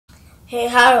Hey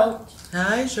Harold.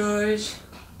 Hi George.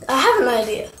 I have an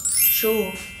idea.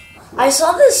 شو؟ I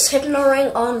saw this hypno ring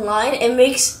online. It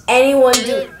makes anyone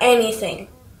do anything.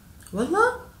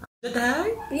 والله؟ جد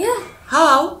هاي؟ Yeah.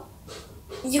 How?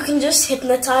 You can just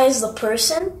hypnotize the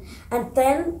person and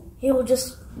then he will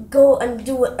just go and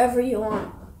do whatever you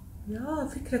want. يا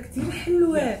فكرة كتير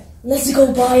حلوة. Let's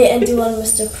go buy it and do on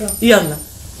Mr. Crow. يلا.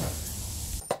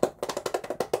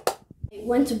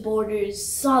 Went to Borders,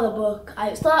 saw the book. I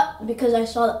thought because I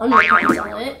saw the undertones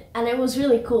on it, and it was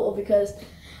really cool because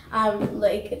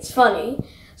it's funny.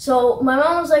 So my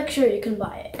mom was like, sure, you can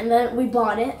buy it. And then we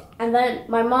bought it, and then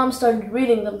my mom started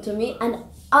reading them to me, and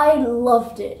I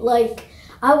loved it. Like,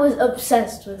 I was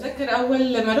obsessed with it. أتذكر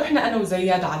أول لما رحنا أنا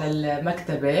وزياد على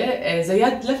المكتبة،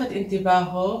 زياد لفت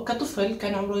انتباهه كطفل،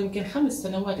 كان عمره يمكن 5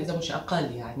 سنوات إذا مش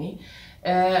أقل يعني.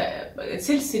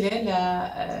 سلسلة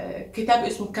لكتاب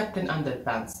اسمه كابتن أندر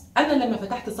بانس. أنا لما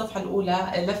فتحت الصفحة الأولى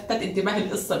لفتت انتباهي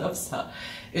القصة نفسها،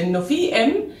 إنه في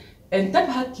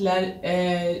انتبهت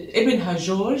لابنها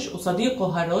جورج وصديقه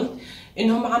هارولد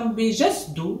إنهم عم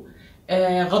بيجسدوا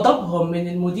غضبهم من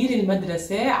المدير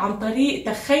المدرسة عن طريق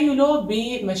تخيله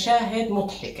بمشاهد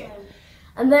مضحكة.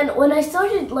 And then when I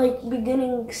started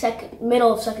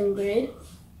middle of second grade,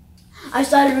 I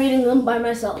started reading them by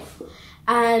myself.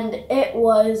 And it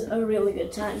was a really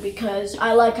good time because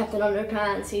I like Captain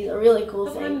Underpants. He's a really cool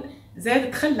thing.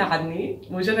 زياد تخلى عني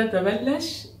مجرد ما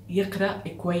بلش يقرأ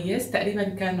كويس، تقريبا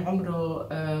كان عمره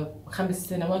 5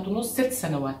 سنوات ونص 6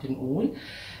 سنوات نقول،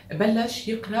 بلش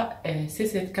يقرأ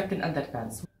سلسلة كابتن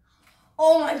أندربانس.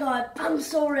 Oh my god, I'm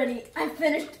so ready. I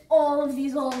finished all of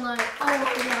these all night. Oh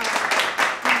my god.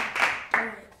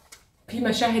 في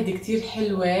مشاهد كتير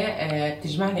حلوة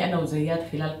بتجمعني أنا وزياد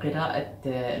خلال قراءة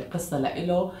القصة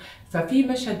لإله، ففي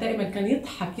مشهد دائما كان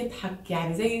يضحك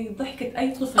يعني زي ضحكة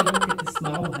أي طفل ممكن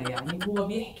تسمعوها يعني. هو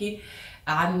بيحكي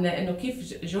عن إنه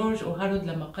كيف جورج وهارولد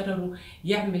لما قرروا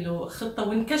يعملوا خطة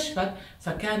وانكشفت،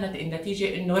 فكانت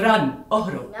النتيجة إنه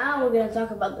اهرب. Now we're going to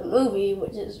talk about the movie,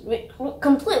 which is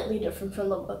completely different from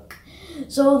the book.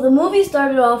 So the movie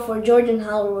started off where George and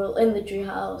Hal were in the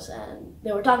treehouse and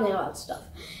they were talking about stuff.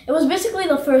 It was basically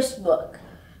the first book.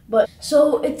 But so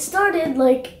it started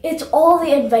like it's all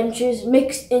the adventures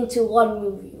mixed into one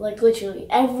movie. Like literally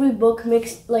every book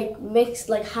mixed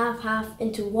like half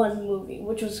into one movie,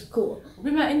 which was cool.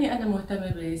 بما اني انا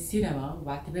مهتمه بالسينما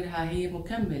وبعتبرها هي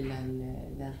مكمل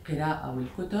للقراءه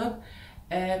والكتب،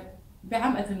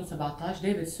 بعام 2017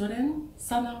 ديفيد سورين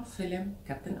صنع فيلم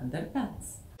كابتن أندر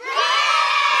بانس.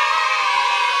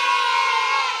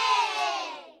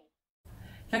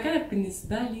 فكانت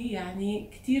بالنسبة لي يعني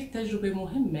كتير تجربة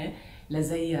مهمة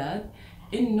لزياد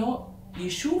إنه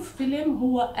يشوف فيلم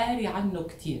هو قاري عنه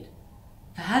كتير،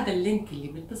 فهذا اللينك اللي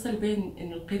بيتصل بين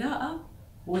إنه القراءة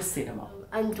والسينما.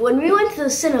 And when we went to the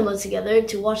cinema together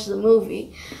to watch the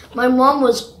movie, my mom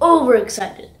was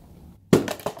overexcited.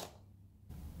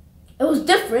 It was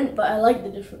different, but I liked the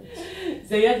difference.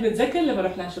 زياد بتذكر لما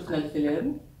رحنا شفنا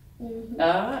الفيلم؟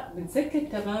 بتذكر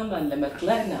تماما لما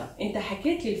طلعنا انت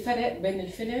حكيت لي الفرق بين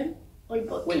الفيلم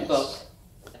والبوك.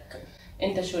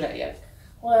 انت شو رايك؟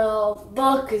 Well,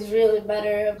 book is really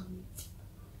better.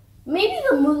 Maybe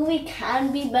the movie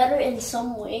can be better in some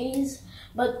ways,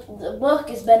 but the book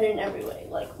is better in every way,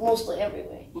 like mostly every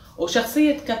way.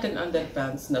 وشخصية كابتن أندر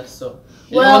بانس نفسه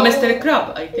اللي هو مستر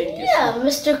كراب I think. Yeah,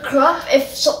 Mr. Krupp. If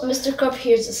Mr. Krupp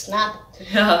hears a snap,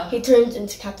 he turns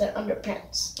into Captain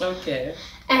Underpants. Okay.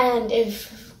 And if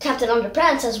Captain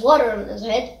Underpants has water on his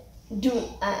head,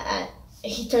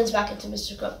 he turns back into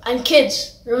Mr. Krupp. And kids,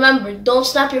 remember, don't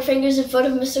snap your fingers in front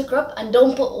of Mr. Krupp and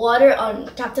don't put water on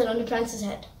Captain Underpants'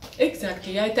 head.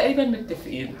 Exactly. يعني تقريبا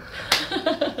متفقين.